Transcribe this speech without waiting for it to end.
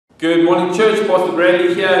Good morning, church. Pastor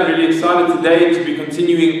Bradley here. Really excited today to be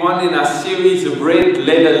continuing on in our series of Red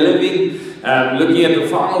Letter Living, looking at the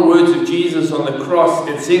final words of Jesus on the cross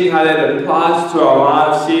and seeing how that applies to our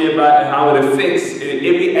lives here, about how it affects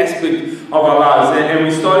every aspect of our lives. And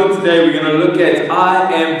we're starting today, we're going to look at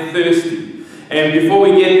I am thirsty. And before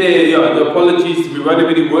we get there, the apologies, we won't have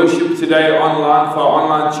any worship today online for our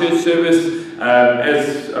online church service.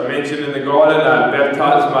 As I mentioned in the garden, I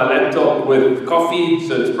baptized my laptop with coffee,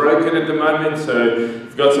 so it's broken at the moment. So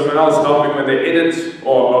we've got someone else helping with the edit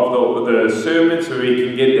of the sermon, so we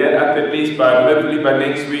can get that up at least. But hopefully by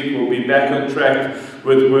next week we'll be back on track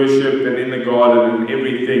with worship and in the garden and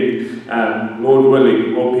everything, Lord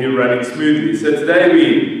willing, will be running smoothly. So today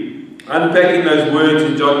we unpacking those words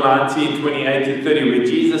in John 19:28-30, where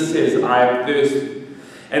Jesus says, I am thirsty.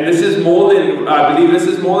 And this is more than, I believe this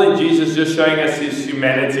is more than Jesus just showing us his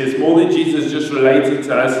humanity. It's more than Jesus just relating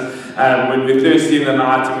to us when we're thirsty in the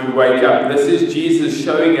night and we wake up. This is Jesus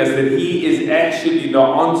showing us that he is actually the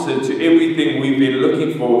answer to everything we've been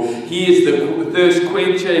looking for. He is the thirst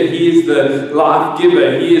quencher. He is the life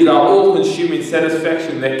giver. He is our all-consuming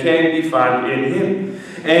satisfaction that can be found in him.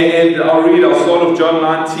 And I'll start off John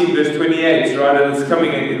 19 verse 28, right? And it's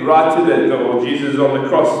coming right to Jesus on the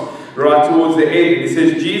cross. Right towards the end, it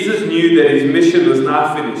says, Jesus knew that his mission was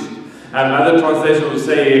now finished. Another translation will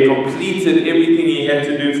say he completed everything he had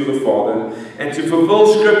to do for the Father. And to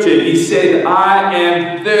fulfill Scripture, he said, I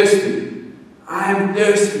am thirsty. I am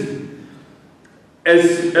thirsty.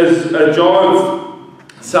 As a jar of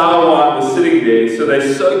sour wine was sitting there, so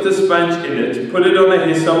they soaked a sponge in it, put it on a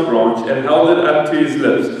hyssop branch, and held it up to his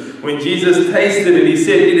lips. When Jesus tasted it, he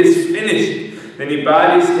said, it is finished. Then he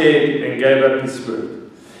bowed his head and gave up his spirit.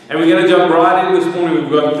 And we're going to jump right in this morning.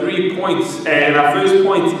 We've got 3 points. And our first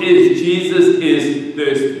point is Jesus is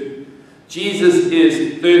thirsty. Jesus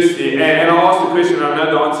is thirsty. And I'll ask the question, I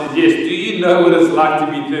know the answer is yes. Do you know what it's like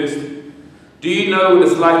to be thirsty? Do you know what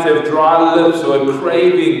it's like to have dry lips or a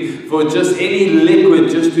craving for just any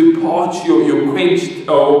liquid just to parch your quench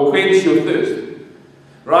your thirst?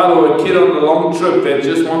 Right? Or a kid on a long trip that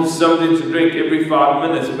just wants something to drink every 5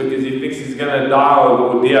 minutes because he thinks he's going to die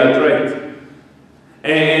or dehydrate.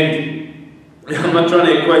 And I'm not trying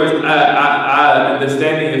to equate our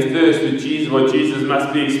understanding of thirst with Jesus, what Jesus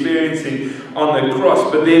must be experiencing on the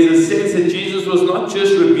cross, but there's a sense that Jesus was not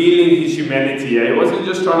just revealing his humanity. He wasn't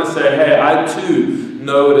just trying to say, hey, I too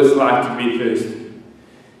know what it's like to be thirsty.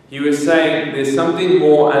 He was saying there's something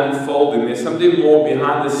more unfolding, there's something more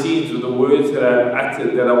behind the scenes with the words that I've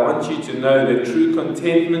uttered, that I want you to know that true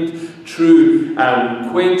contentment, true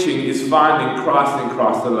quenching is found in Christ and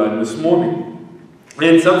Christ alone this morning.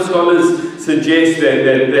 And some scholars suggest that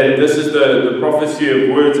this is the prophecy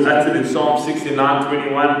of words uttered in Psalm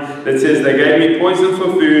 69:21 that says, they gave me poison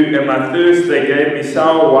for food, and my thirst they gave me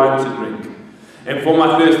sour wine to drink. And for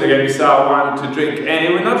my thirst they gave me sour wine to drink.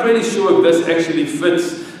 And we're not really sure if this actually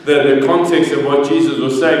fits the context of what Jesus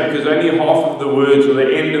was saying, because only half of the words or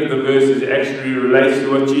the end of the verses actually relates to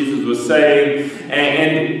what Jesus was saying.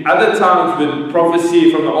 And other times with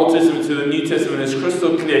prophecy from the Old Testament to the New Testament is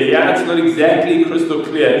crystal clear. Yeah, it's not exactly crystal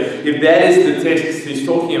clear if that is the text he's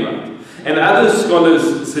talking about. And other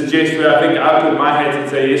scholars suggest, where I think I put my hat and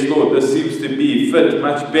say, yes, Lord, this seems to be fit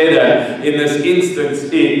much better in this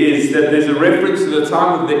instance, is that there's a reference to the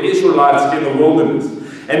time of the Israelites in the wilderness.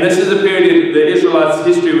 And this is a period in the Israelites'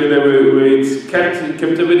 history where they were in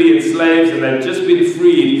captivity and slaves, and they'd just been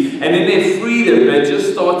freed. And in their freedom, they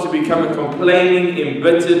just start to become a complaining,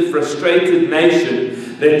 embittered, frustrated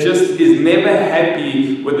nation that just is never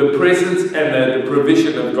happy with the presence and the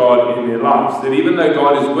provision of God in their lives. That even though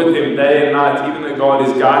God is with them day and night, even though God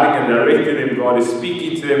is guiding and directing them, God is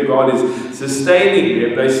speaking to them, God is sustaining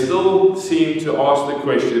them, they still seem to ask the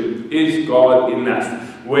question, is God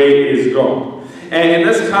enough? Where is God? And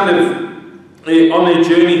this kind of, on their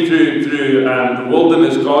journey through the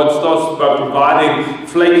wilderness, God starts by providing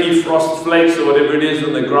flaky frost flakes or whatever it is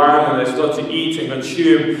on the ground, and they start to eat and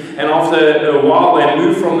consume. And after a while, they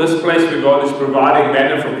move from this place where God is providing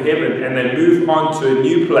manna from heaven, and they move on to a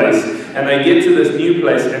new place. And they get to this new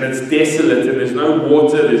place, and it's desolate, and there's no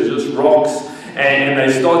water, there's just rocks. And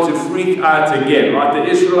they start to freak out again, right? The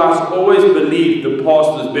Israelites always believed the past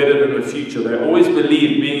was better than the future. They always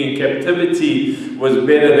believed being in captivity was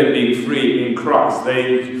better than being free in Christ.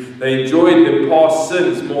 They enjoyed their past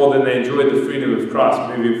sins more than they enjoyed the freedom of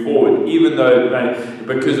Christ moving forward, even though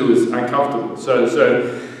because it was uncomfortable.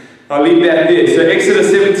 So I'll leave that there. So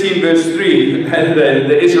Exodus 17 verse 3,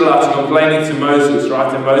 the Israelites are complaining to Moses,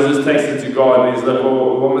 right? And Moses takes it to God, and he's like,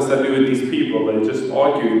 well, what must I do with these people? They're just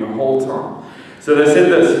arguing the whole time. So they said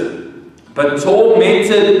this, but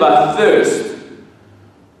tormented by thirst,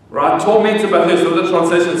 Right? Tormented by thirst. Other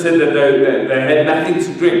translation said that they had nothing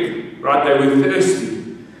to drink. Right? They were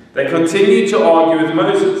thirsty. They continued to argue with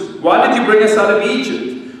Moses. Why did you bring us out of Egypt?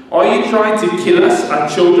 Are you trying to kill us, our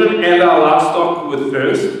children, and our livestock with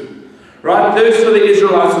thirst? Right? Thirst for the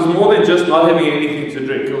Israelites was more than just not having anything to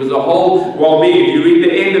drink. It was a whole well-being. If you read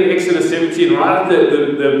the end of Exodus 17, right at the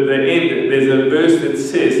end, there's a verse that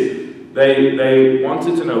says, they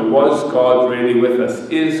wanted to know, was God really with us?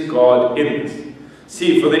 Is God in us?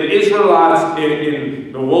 See, for the Israelites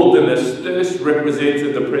in the wilderness, thirst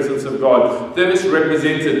represented the presence of God. Thirst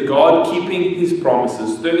represented God keeping His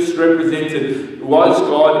promises. Thirst represented, was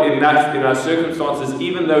God enough in our circumstances,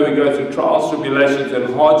 even though we go through trials, tribulations,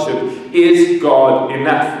 and hardship? Is God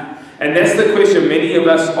enough? And that's the question many of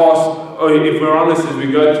us ask, or if we're honest, as we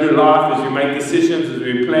go through life, as we make decisions, as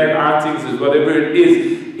we plan outings, as whatever it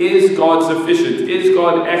is God sufficient? Is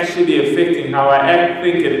God actually affecting how I act,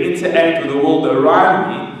 think, and interact with the world around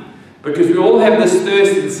me? Because we all have this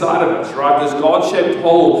thirst inside of us, right? This God-shaped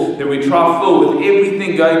hole that we try to fill with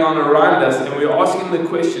everything going on around us, and we're asking the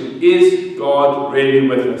question, is God really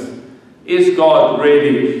with us? Is God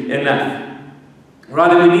really enough? Right,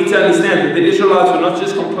 and we need to understand that the Israelites were not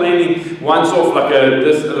just complaining once off like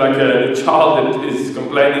a child that is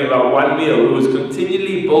complaining about one meal. It was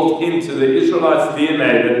continually built into the Israelites'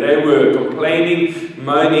 DNA that they were complaining,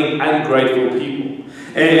 moaning, ungrateful people.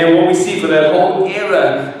 And what we see for that whole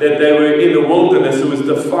era that they were in the wilderness, it was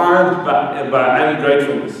defined by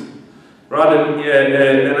ungratefulness. Right,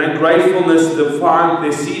 and ungratefulness defined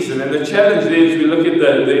their season. And the challenge there, as we look at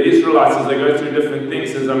the Israelites as they go through different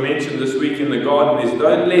things, as I mentioned this week in the garden, is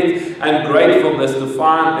don't let ungratefulness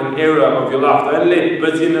define an era of your life. Don't let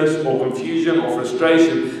busyness or confusion or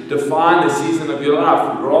frustration define the season of your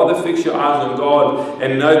life. Rather fix your eyes on God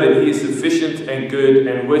and know that He is sufficient and good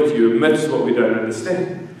and with you amidst what we don't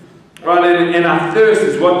understand. Right, and our thirst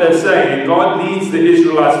is what they're saying. And God leads the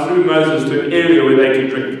Israelites through Moses to an area where they can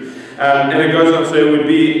drink. And it goes on, so it would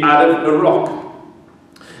be out of a rock.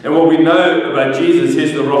 And what we know about Jesus,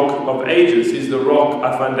 He's the rock of ages. He's the rock,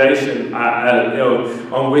 a foundation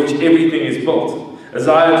on which everything is built.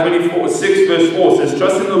 Isaiah 6 verse 4 says,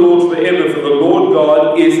 trust in the Lord forever, for the Lord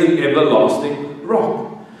God is an everlasting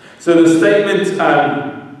rock. So the statement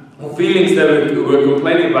or feelings that we're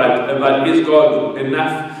complaining about is God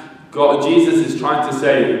enough? God, Jesus is trying to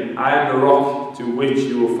say, I am the rock to which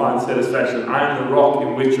you will find satisfaction. I am the rock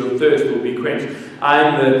in which your thirst will be quenched. I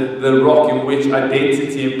am the rock in which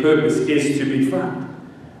identity and purpose is to be found.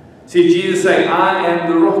 See, Jesus saying, I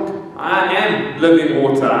am the rock. I am living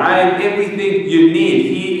water. I am everything you need.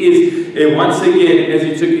 He is, once again, as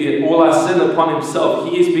He took all our sin upon Himself,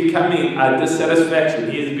 He is becoming our dissatisfaction.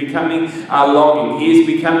 He is becoming our longing. He is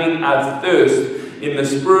becoming our thirst in the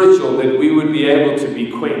spiritual, that we would be able to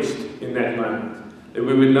be quenched in that moment. That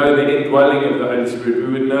we would know the indwelling of the Holy Spirit.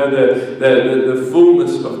 We would know the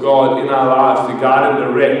fullness of God in our lives to guide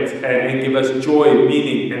and direct and give us joy,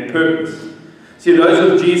 meaning, and purpose. See,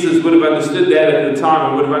 those of Jesus would have understood that at the time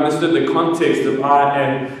and would have understood the context of I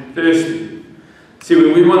am thirsty. See,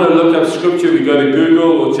 when we want to look up scripture, we go to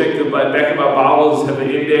Google or check the back of our Bibles, have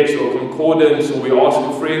an index or concordance, or we ask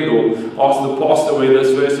a friend or ask the pastor where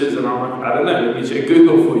this verse is, and I'm like, I don't know, let me check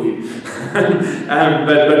Google for you.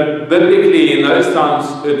 but biblically, in those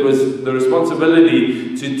times, it was the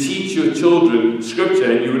responsibility to teach your children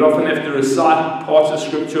scripture, and you would often have to recite parts of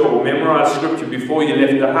scripture or memorize scripture before you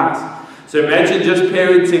left the house. So imagine just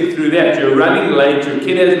parenting through that. You're running late, your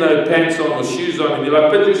kid has no pants on or shoes on, and you're like,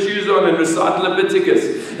 put your shoes on and recite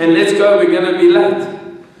Leviticus, and let's go, we're going to be late.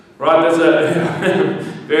 Right, that's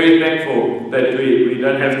very thankful that we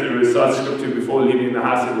don't have to recite scripture before leaving the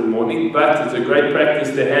house every morning, but it's a great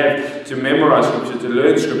practice to have, to memorize scripture, to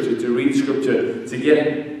learn scripture, to read scripture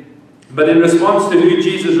together. But in response to who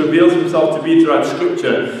Jesus reveals Himself to be throughout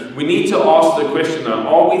scripture, we need to ask the question,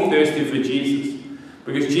 are we thirsty for Jesus?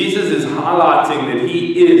 Because Jesus is highlighting that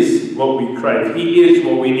He is what we crave. He is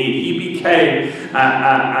what we need. He became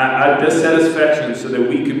our dissatisfaction so that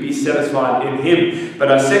we could be satisfied in Him.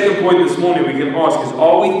 But our second point this morning we can ask is,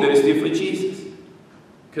 are we thirsty for Jesus?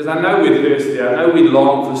 Because I know we're thirsty. I know we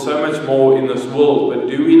long for so much more in this world. But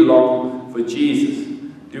do we long for Jesus?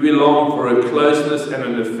 Do we long for a closeness and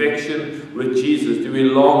an affection with Jesus? Do we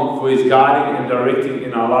long for His guiding and directing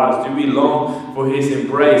in our lives? Do we long for His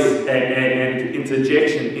embrace and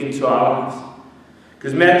interjection into our lives?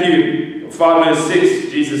 Because Matthew 5 verse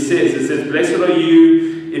 6, Jesus says, blessed are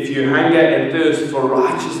you if you hunger and thirst for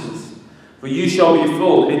righteousness, for you shall be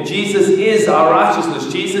filled. And Jesus is our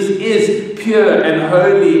righteousness. Jesus is pure and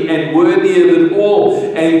holy and worthy of it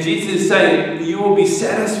all. And Jesus is saying, you will be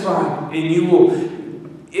satisfied and you will,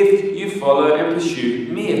 if you follow and pursue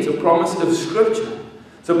me. It's a promise of Scripture.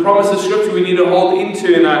 It's a promise of Scripture we need to hold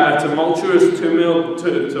into in our tumultuous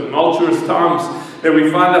times that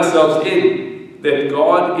we find ourselves in, that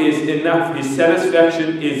God is enough. His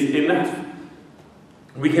satisfaction is enough.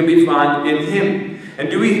 We can be found in Him. And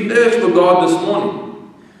do we thirst for God this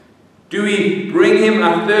morning? Do we bring Him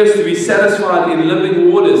our thirst to be satisfied in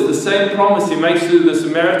living waters? The same promise He makes to the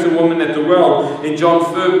Samaritan woman at the well in John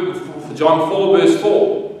 4 verse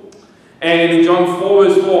 4. And in John 4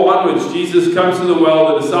 verse 4 onwards, Jesus comes to the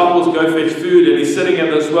well, the disciples go fetch food, and He's sitting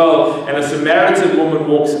at this well, and a Samaritan woman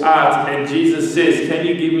walks out, and Jesus says, "Can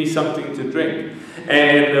you give me something to drink?"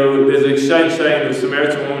 And there's an exchange saying the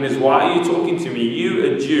Samaritan woman is, "Why are you talking to me? You,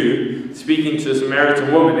 a Jew, speaking to a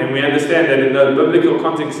Samaritan woman." And we understand that in the biblical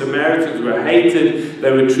context, Samaritans were hated,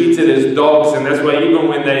 they were treated as dogs, and that's why even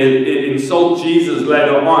when they insult Jesus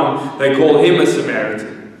later on, they call Him a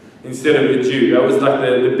Samaritan instead of a Jew. That was like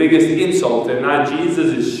the biggest insult. And now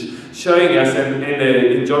Jesus is showing us, and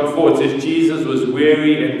in John 4 it says Jesus was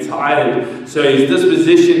weary and tired. So His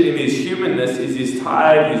disposition in His humanness is He's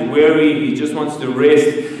tired, He's weary, He just wants to rest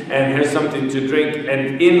and have something to drink.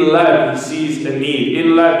 And in love He sees a need.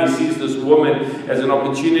 In love He sees this woman as an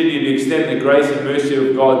opportunity to extend the grace and mercy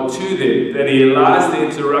of God to them, that He allows the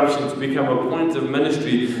interruption to become a point of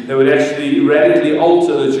ministry that would actually radically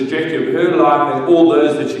alter the trajectory of her life and all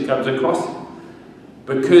those that she comes across.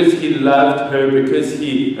 Because He loved her, because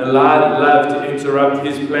He allowed love to interrupt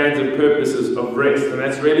His plans and purposes of rest. And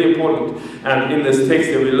that's really important in this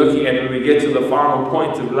text that we're looking at when we get to the final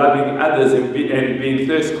point of loving others and being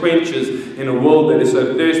thirst quenchers in a world that is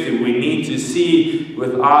so thirsty. We need to see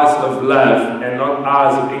with eyes of love and not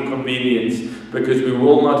eyes of inconvenience, because we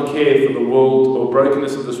will not care for the world or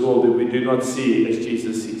brokenness of this world that we do not see as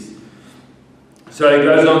Jesus sees. So He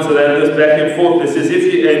goes on to that, this back and forth. It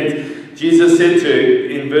says, Jesus said to her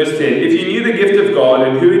in verse 10, "If you knew the gift of God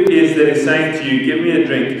and who it is that is saying to you, 'Give me a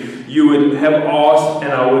drink,' you would have asked,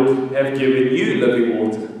 and I would have given you living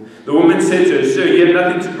water." The woman said to her, "Sir, you have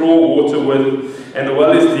nothing to draw water with, and the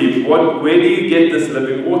well is deep. Where do you get this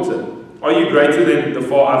living water? Are you greater than our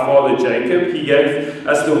father Jacob? He gave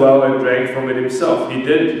us the well and drank from it himself. He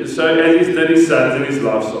did so as did his sons and his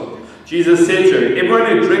livestock." Jesus said to her, "Everyone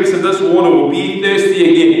who drinks of this water will be thirsty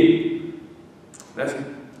again." That's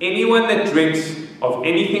anyone that drinks of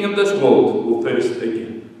anything of this world will thirst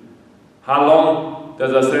again. How long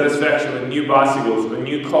does our satisfaction with new bicycles or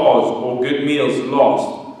new cars or good meals last?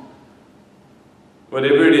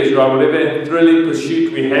 Whatever it is, right? Whatever thrilling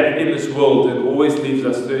pursuit we have in this world, it always leaves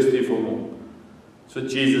us thirsty for more. That's what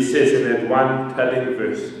Jesus says in that one telling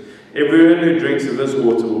verse. Everyone who drinks of this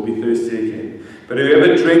water will be thirsty again. But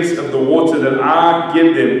whoever drinks of the water that I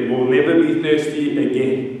give them will never be thirsty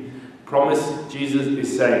again. Promise Jesus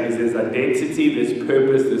is saying is there's identity, there's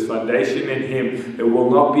purpose, there's foundation in Him that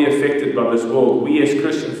will not be affected by this world. We as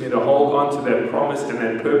Christians need to hold on to that promise and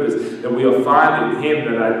that purpose that we are found in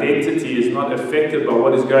Him, that identity is not affected by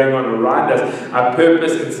what is going on around us. Our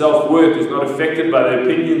purpose and self-worth is not affected by the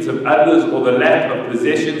opinions of others or the lack of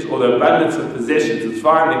possessions or the abundance of possessions. It's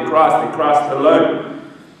found in Christ alone.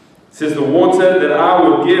 It says, "The water that I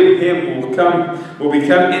will give him will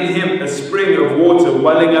become in him a spring of water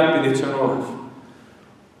welling up in eternal life."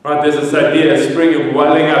 Right, there's this idea, a spring of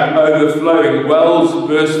welling up, overflowing. Wells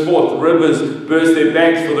burst forth, rivers burst their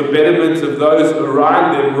banks for the betterment of those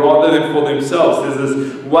around them rather than for themselves. There's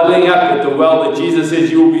this welling up at the well that Jesus says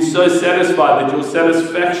you will be so satisfied that your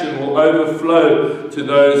satisfaction will overflow to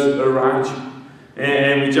those around you.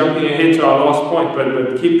 And we're jumping ahead to our last point,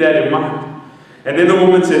 but keep that in mind. And then the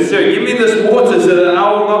woman says, "Sir, give me this water so that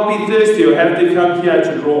I will not be thirsty or have to come here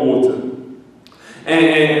to draw water."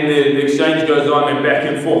 And the exchange goes on and back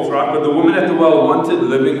and forth, right? But the woman at the well wanted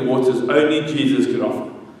living waters only Jesus could offer.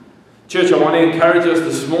 Church, I want to encourage us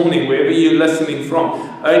this morning, wherever you're listening from,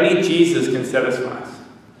 only Jesus can satisfy us.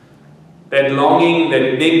 That longing,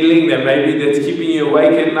 that niggling, that maybe that's keeping you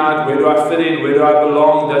awake at night, where do I fit in, where do I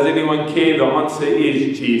belong, does anyone care? The answer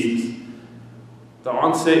is Jesus. The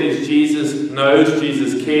answer is Jesus knows,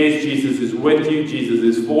 Jesus cares, Jesus is with you, Jesus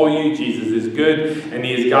is for you, Jesus is good, and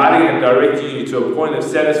He is guiding and directing you to a point of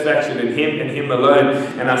satisfaction in Him and Him alone.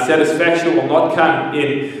 And our satisfaction will not come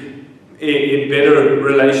in better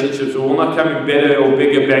relationships, it will not come in better or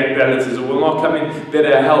bigger bank balances, it will not come in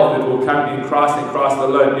better health, it will come in Christ and Christ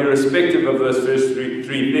alone, irrespective of those first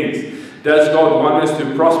three things. Does God want us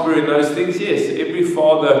to prosper in those things? Yes, every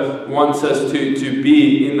father wants us to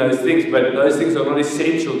be in those things, but those things are not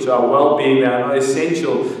essential to our well-being. They are not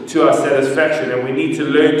essential to our satisfaction, and we need to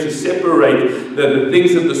learn to separate the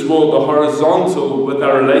things of this world, the horizontal, with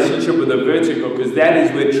our relationship with the vertical, because that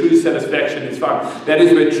is where true satisfaction is found. That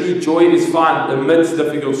is where true joy is found amidst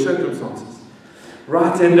difficult circumstances.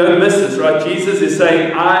 Right, and don't miss this, right? Jesus is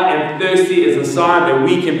saying, I am thirsty, as a sign that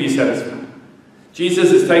we can be satisfied.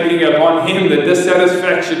 Jesus is taking upon him the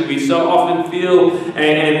dissatisfaction we so often feel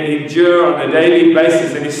and endure on a daily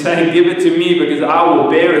basis, and he's saying, give it to me, because I will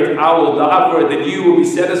bear it, I will die for it, that you will be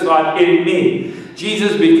satisfied in me.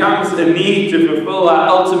 Jesus becomes a need to fulfill our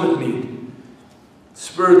ultimate need,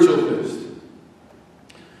 spiritual thirst.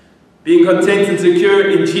 Being content and secure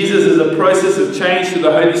in Jesus is a process of change through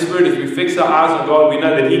the Holy Spirit. As we fix our eyes on God, we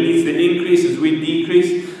know that he needs to increase as we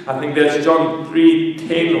decrease. I think that's John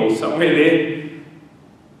 3:10 or somewhere there.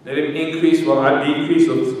 Let him increase while I decrease,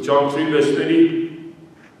 or John 3 verse 30.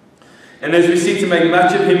 And as we seek to make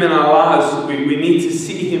much of him in our lives, we need to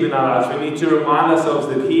see him in our lives. We need to remind ourselves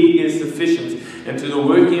that he is sufficient. And through the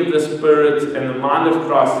working of the Spirit and the mind of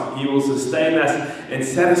Christ, he will sustain us and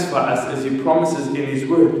satisfy us as he promises in his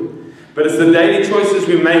word. But it's the daily choices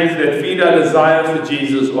we make that feed our desire for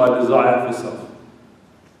Jesus or our desire for self.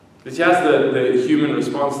 But here's the human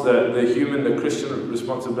response, the Christian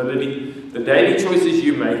responsibility. The daily choices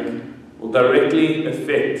you make will directly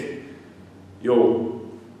affect your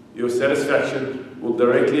satisfaction, will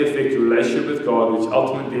directly affect your relationship with God, which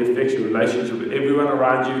ultimately affects your relationship with everyone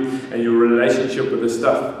around you and your relationship with the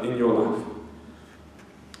stuff in your life.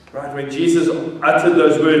 Right? When Jesus uttered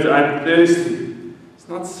those words, I'm thirsty, it's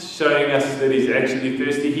not showing us that he's actually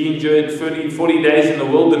thirsty. He endured 40 days in the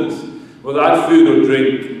wilderness without food or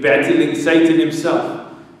drink, battling Satan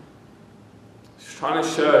himself. He's trying to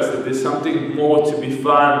show us that there's something more to be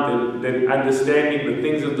found than understanding the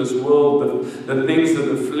things of this world, the things of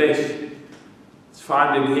the flesh. It's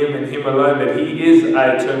found in him and him alone, that he is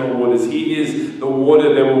our eternal waters. He is the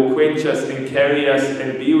water that will quench us and carry us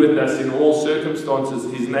and be with us in all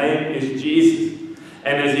circumstances. His name is Jesus.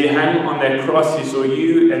 And as he hung on that cross, he saw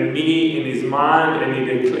you and me in his mind, and he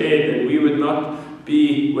declared that we would not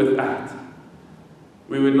be without.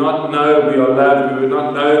 We would not know we are loved. We would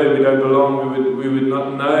not know that we don't belong. We would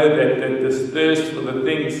not know that this thirst for the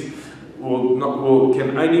things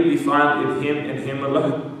can only be found in him and him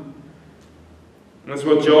alone. And that's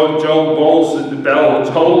what Joel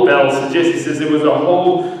Bell suggests. He says there was a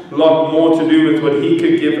whole lot more to do with what he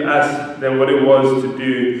could give us than what it was to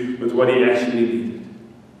do with what he actually needed.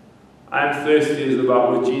 I am thirsty is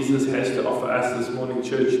about what Jesus has to offer us this morning,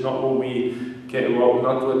 church, not what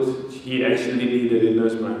not what he actually needed in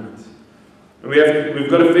those moments. And we've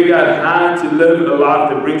got to figure out how to live a life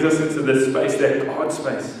that brings us into this space, that God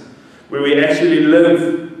space, where we actually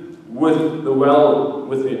live with the well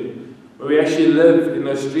within, where we actually live in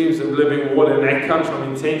those streams of living water, and that comes from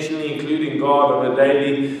intentionally including God on a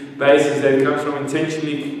daily basis. That comes from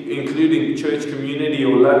intentionally including church community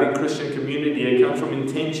or loving Christian community. It comes from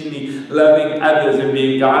intentionally loving others and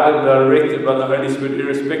being guided and directed by the Holy Spirit,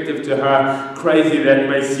 irrespective to how crazy that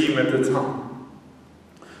may seem at the time.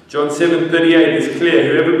 John 7:38 is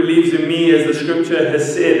clear. Whoever believes in me, as the scripture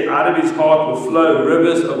has said, out of his heart will flow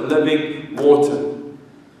rivers of living water.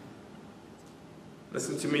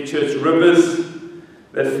 Listen to me, church. Rivers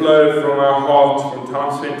that flow from our heart from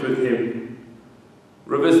time spent with him.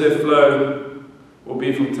 Rivers that flow will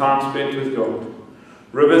be from time spent with God.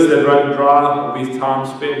 Rivers that run dry will be time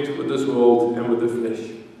spent with this world and with the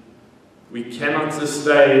flesh. We cannot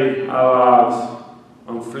sustain our lives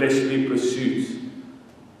on fleshly pursuits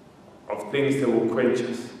of things that will quench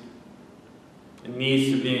us. It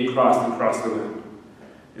needs to be in Christ and Christ alone.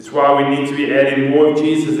 It's why we need to be adding more of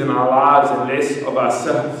Jesus in our lives and less of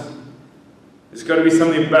ourselves. There's got to be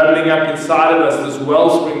something bubbling up inside of us, this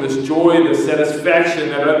wellspring, this joy, this satisfaction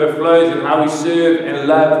that overflows in how we serve and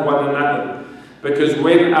love one another. Because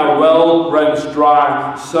when our well runs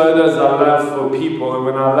dry, so does our love for people. And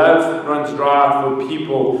when our love runs dry for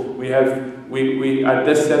people, our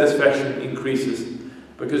dissatisfaction increases.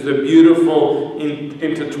 Because the beautiful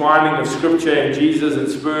intertwining of Scripture and Jesus and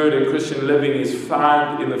Spirit and Christian living is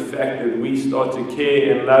found in the fact that we start to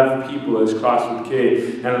care and love people as Christ would care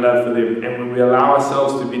and love for them. And when we allow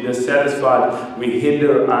ourselves to be dissatisfied, we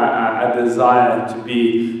hinder our desire to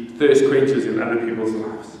be thirst quenchers in other people's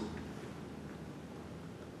lives.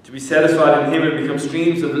 To be satisfied in Him and become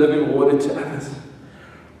streams of living water to others.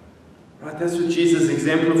 Right? That's what Jesus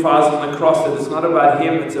exemplifies on the cross, that it's not about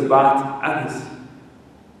Him, it's about others.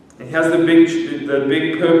 And here's the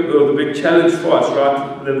big challenge for us,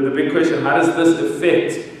 right? The big question: how does this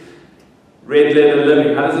affect red letter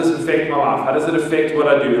living. How does this affect my life? How does it affect what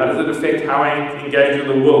I do? How does it affect how I engage with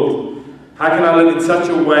the world? How can I live in such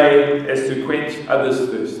a way as to quench others'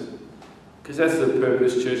 thirst? Because that's the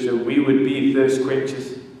purpose, church, that we would be thirst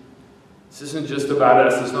quenchers. This isn't just about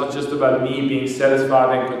us. It's not just about me being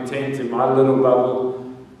satisfied and content in my little bubble.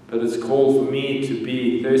 But it's called for me to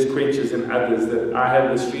be thirst quenchers in others, that I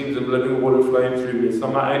have the streams of living water flowing through me. It's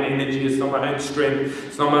not my own energy, it's not my own strength,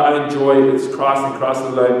 it's not my own joy, it's Christ and Christ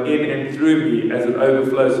alone in and through me as it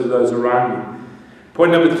overflows to those around me.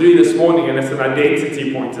 Point number 3 this morning, and it's an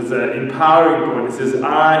identity point, it's an empowering point. It says,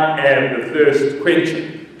 I am the thirst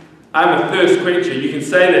quencher. I'm a thirst quencher. You can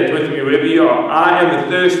say that with me wherever you are. I am a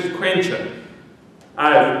thirst quencher.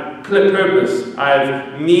 I have purpose, I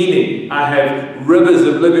have meaning, I have rivers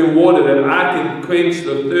of living water that I can quench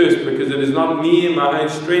the thirst, because it is not me and my own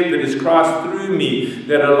strength, it is Christ through me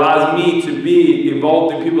that allows me to be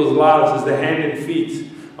involved in people's lives as the hand and feet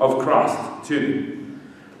of Christ to them.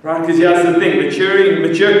 Right? Because here's the thing,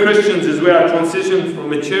 mature Christians is where I transition from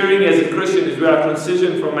maturing as a Christian, is where I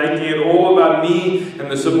transition from making it all about me and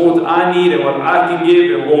the support I need and what I can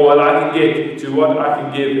give and what I can get, to what I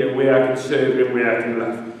can give and where I can serve and where I can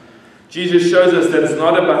love. Jesus shows us that it's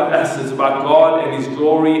not about us, it's about God and His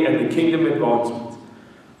glory and the kingdom advancement.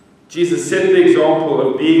 Jesus set the example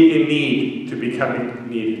of being in need to becoming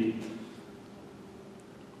needed.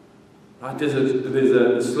 Right? There's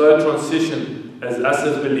a slow transition as us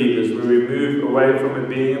as believers, where we move away from it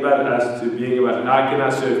being about us to being about how can I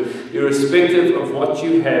serve. Irrespective of what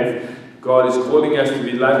you have, God is calling us to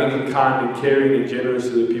be loving and kind and caring and generous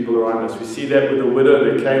to the people around us. We see that with the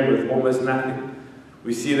widow that came with almost nothing.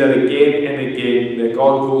 We see that again and again, that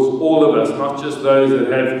God calls all of us, not just those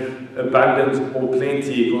that have abundance or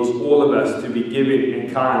plenty. He calls all of us to be giving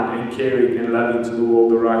and kind and caring and loving to the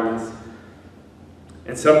world around us.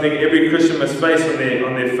 And something every Christian must face on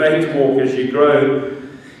their faith walk as you grow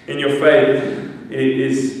in your faith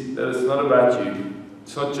is that it's not about you.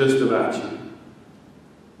 It's not just about you.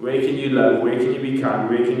 Where can you love? Where can you be kind?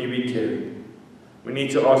 Where can you be caring? We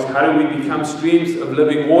need to ask, how do we become streams of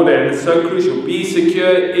living water? And it's so crucial. Be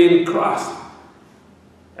secure in Christ.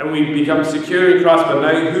 And we become secure in Christ by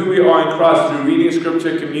knowing who we are in Christ through reading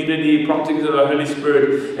Scripture, community, promptings of the Holy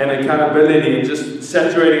Spirit, and accountability, and just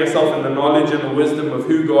saturating ourselves in the knowledge and the wisdom of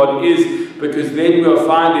who God is, because then we are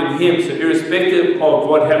found in Him. So irrespective of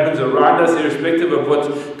what happens around us, irrespective of what's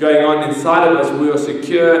going on inside of us, we are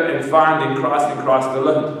secure and found in Christ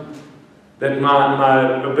alone. That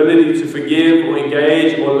my ability to forgive or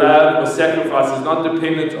engage or love or sacrifice is not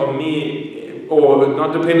dependent on me, or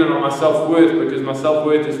not dependent on my self-worth, because my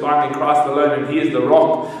self-worth is found in Christ alone, and He is the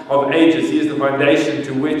rock of ages. He is the foundation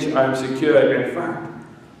to which I am secure and found.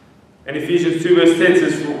 And Ephesians 2 verse 10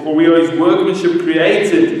 says, for we are His workmanship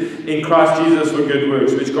created in Christ Jesus for good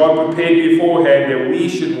works, which God prepared beforehand that we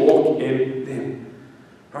should walk in them.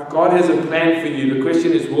 Right? God has a plan for you. The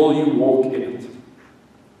question is, will you walk in it?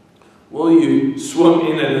 Will you swim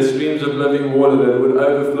in the streams of living water that would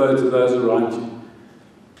overflow to those around you?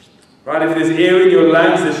 Right? If there's air in your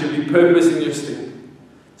lungs, there should be purpose in your step.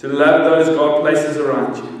 To love those God places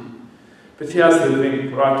around you. But here's the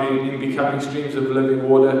thing, right? In becoming streams of living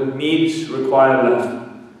water, needs require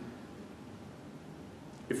love.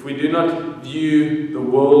 If we do not view the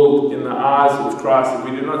world in the eyes of Christ,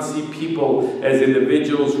 if we do not see people as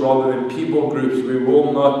individuals rather than people groups, we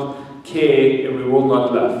will not care and we will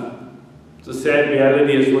not love. The sad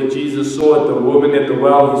reality is what Jesus saw at the woman at the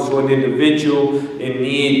well. He saw an individual in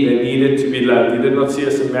need that needed to be loved. He did not see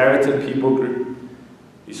a Samaritan people group.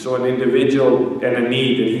 He saw an individual and a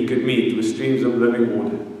need that he could meet with streams of living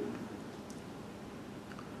water.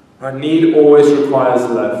 Our need always requires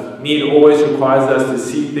love. Need always requires us to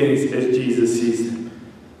see things as Jesus sees them.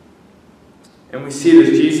 And we see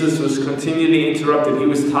that Jesus was continually interrupted. He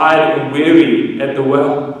was tired and weary at the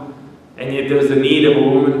well. And yet there was a need of a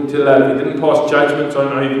woman to love. He didn't pass judgment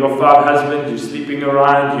on, oh, you've got 5 husbands, you're sleeping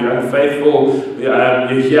around, you're unfaithful,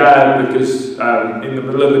 you're here because in the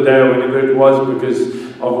middle of the day or whenever it was, because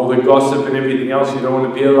of all the gossip and everything else, you don't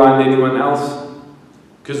want to be around anyone else.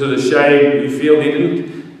 Because of the shame you feel. He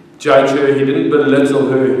didn't judge her, he didn't belittle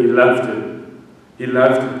her, he loved her. He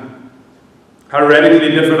loved her. How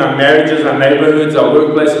radically different our marriages, our neighborhoods, our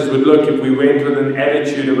workplaces would look if we went with an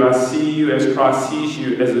attitude of I see you as Christ sees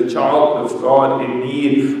you, as a child of God in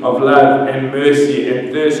need of love and mercy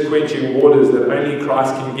and thirst-quenching waters that only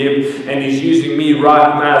Christ can give. And He's using me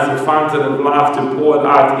right now as a fountain of life to pour it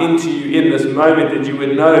out into you in this moment, that you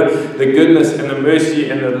would know the goodness and the mercy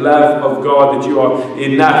and the love of God, that you are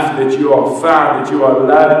enough, that you are found, that you are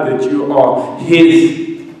loved, that you are His.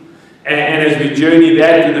 And as we journey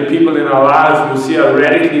that to the people in our lives, we'll see how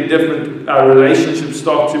radically different our relationships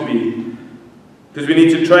start to be. Because we need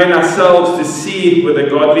to train ourselves to see with a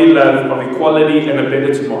godly love of equality and a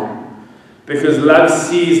better tomorrow. Because love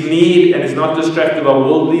sees need and is not distracted by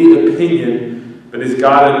worldly opinion, but is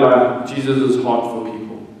guided by Jesus' heart for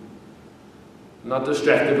people. Not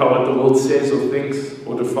distracted by what the world says or thinks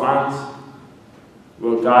or defines.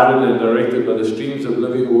 We're guided and directed by the streams of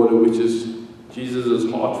living water, which is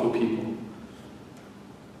Jesus' heart for people.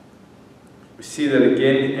 We see that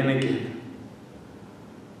again and again.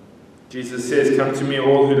 Jesus says, "Come to me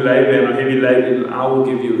all who labor and are heavy laden, and I will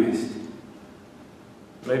give you rest."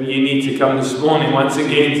 Maybe you need to come this morning once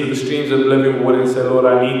again to the streams of living water and say, "Lord,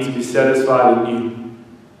 I need to be satisfied in you.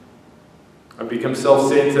 I've become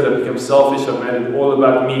self-centered, I've become selfish, I've made it all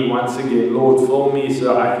about me once again. Lord, fill me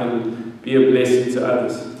so I can be a blessing to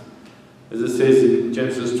others." As it says in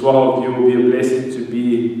Genesis 12, you will be a blessing to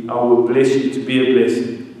be, I will bless you to be a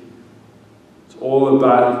blessing. It's all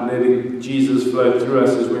about letting Jesus flow through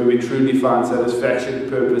us is where we truly find satisfaction,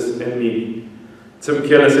 purpose, and meaning. Tim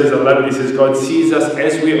Keller says, I love it, he says, God sees us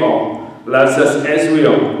as we are, loves us as we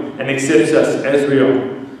are, and accepts us as we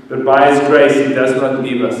are. But by His grace, He does not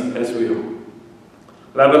leave us as we are.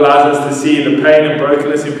 Love allows us to see the pain and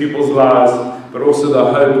brokenness in people's lives, but also the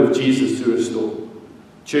hope of Jesus to restore.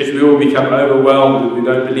 Church, we will become overwhelmed if we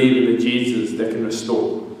don't believe in the Jesus that can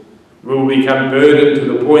restore. We will become burdened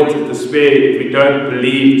to the point of despair if we don't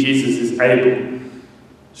believe Jesus is able.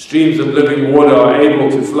 Streams of living water are able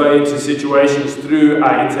to flow into situations through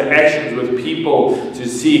our interactions with people to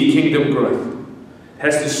see kingdom growth. It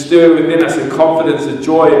has to stir within us a confidence, a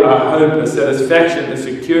joy, a hope, a satisfaction, a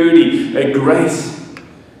security, a grace.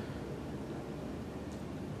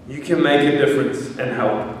 You can make a difference and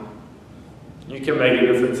help. You can make a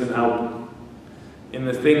difference and help in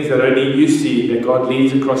the things that only you see that God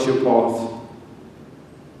leads across your path.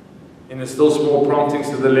 In the still small promptings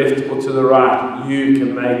to the left or to the right, you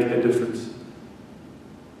can make a difference.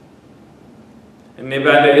 And never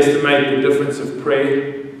underestimate the difference of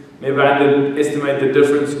prayer. Never underestimate the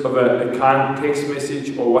difference of a kind text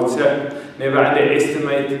message or WhatsApp. Never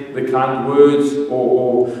underestimate the kind words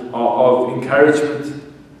or of encouragement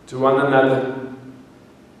to one another.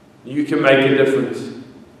 You can make a difference.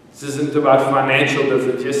 This isn't about financial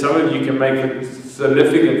difference. Yes, some of you can make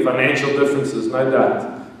significant financial differences, no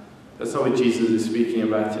doubt. That's not what Jesus is speaking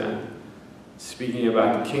about here. He's speaking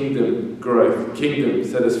about kingdom growth, kingdom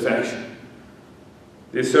satisfaction.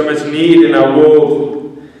 There's so much need in our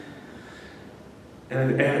world,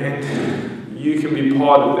 and you can be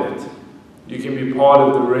part of that. You can be part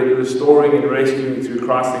of the restoring and rescuing through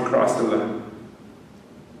Christ and Christ alone.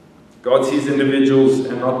 God sees individuals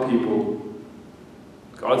and not people.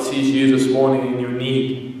 God sees you this morning in your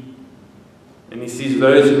need. And He sees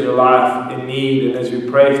those in your life in need. And as we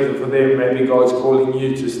pray for them, maybe God's calling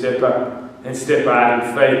you to step up and step out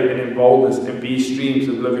in faith and in boldness and be streams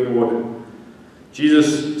of living water.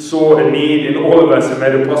 Jesus saw a need in all of us and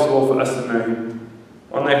made it possible for us to know Him.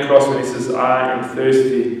 On that cross when He says, I am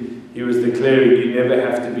thirsty, He was declaring, you never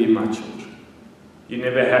have to be my children. You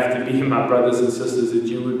never have to be my brothers and sisters, that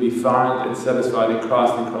you would be found and satisfied in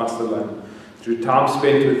Christ and Christ alone. Through time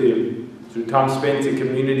spent with Him, through time spent in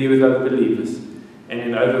community with other believers, and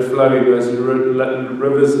in overflowing those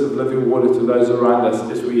rivers of living water to those around us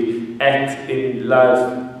as we act in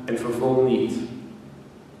love and fulfill needs.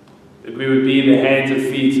 That we would be the hands and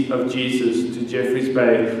feet of Jesus to Jeffreys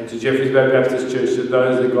Bay Baptist Church, to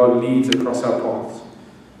those that God leads across our paths.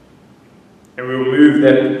 And we will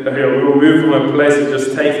move from a place of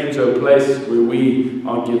just taking to a place where we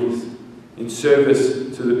are givers, in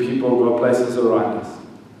service to the people God places around us.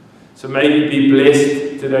 So may you be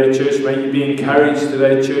blessed today, church. May you be encouraged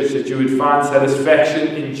today, church, that you would find satisfaction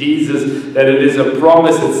in Jesus, that it is a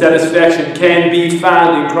promise that satisfaction can be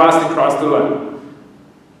found in Christ and Christ alone.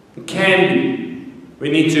 It can be. We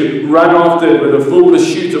need to run after it with a full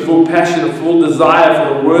pursuit, a full passion, a full desire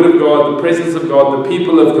for the Word of God, the presence of God, the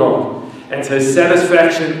people of God. And so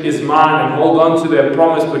satisfaction is mine, and hold on to that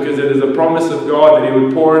promise, because it is a promise of God that He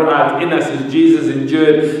would pour it out in us as Jesus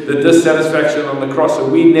endured the dissatisfaction on the cross, so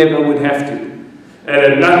we never would have to.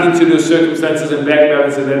 It had nothing to do with circumstances and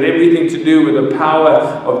backbalance. It had everything to do with the power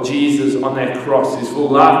of Jesus on that cross. His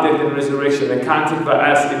full life, death, and resurrection accounted for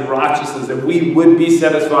us in righteousness, that we would be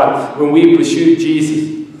satisfied when we pursued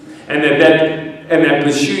Jesus. And that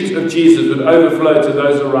pursuit of Jesus would overflow to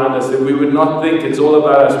those around us, that we would not think it's all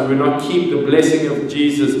about us, we would not keep the blessing of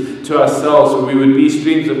Jesus to ourselves, but we would be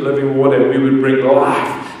streams of living water, and we would bring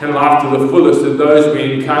life and life to the fullest to those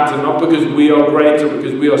we encounter, not because we are great or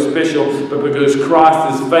because we are special, but because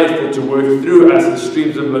Christ is faithful to work through us in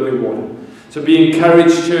streams of living water. So be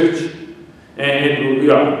encouraged, church. And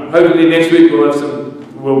hopefully next week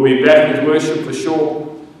we'll be back with worship for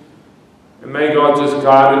sure. And may God just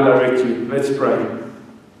guide and direct you. Let's pray.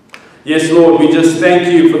 Yes, Lord, we just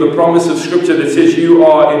thank you for the promise of Scripture that says you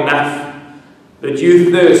are enough, that you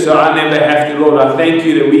thirst, so I never have to, Lord. I thank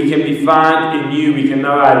you that we can be found in you. We can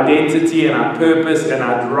know our identity and our purpose and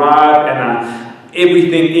our drive and our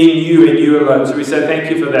everything in you and you alone. So we say thank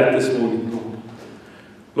you for that this morning, Lord.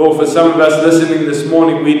 Lord, for some of us listening this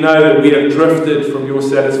morning, we know that we have drifted from your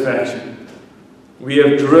satisfaction. We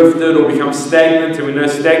have drifted or become stagnant, and we know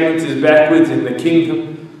stagnant is backwards in the kingdom.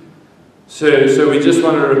 So we just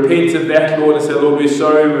want to repent of that, Lord, and say, Lord, we're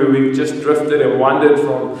sorry where we've just drifted and wandered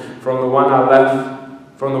from the one I love,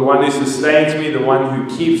 from the one who sustains me, the one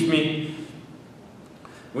who keeps me.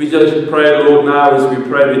 We just pray, Lord, now as we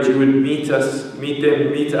pray that you would meet us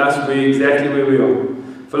exactly where we are.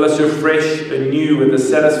 Fill us afresh, anew with the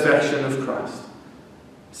satisfaction of Christ.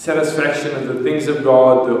 Satisfaction of the things of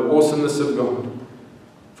God, the awesomeness of God.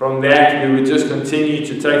 From that, we would just continue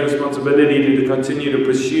to take responsibility to continue to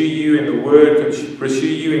pursue you in the Word, pursue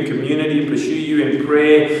you in community, pursue you in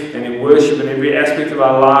prayer and in worship in every aspect of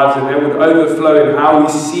our lives, and that would overflow in how we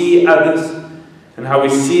see others and how we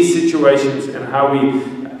see situations and how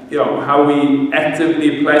we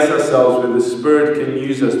actively place ourselves where the Spirit can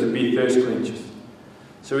use us to be thirst quenchers.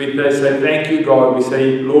 So we say, thank you, God. We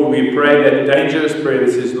say, Lord, we pray that dangerous prayer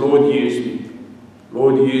that says, Lord, use me.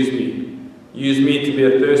 Lord, use me. Use me to be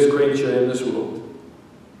a thirst quencher in this world.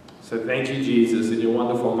 So thank you, Jesus, in your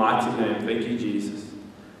wonderful, mighty name. Thank you, Jesus.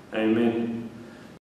 Amen.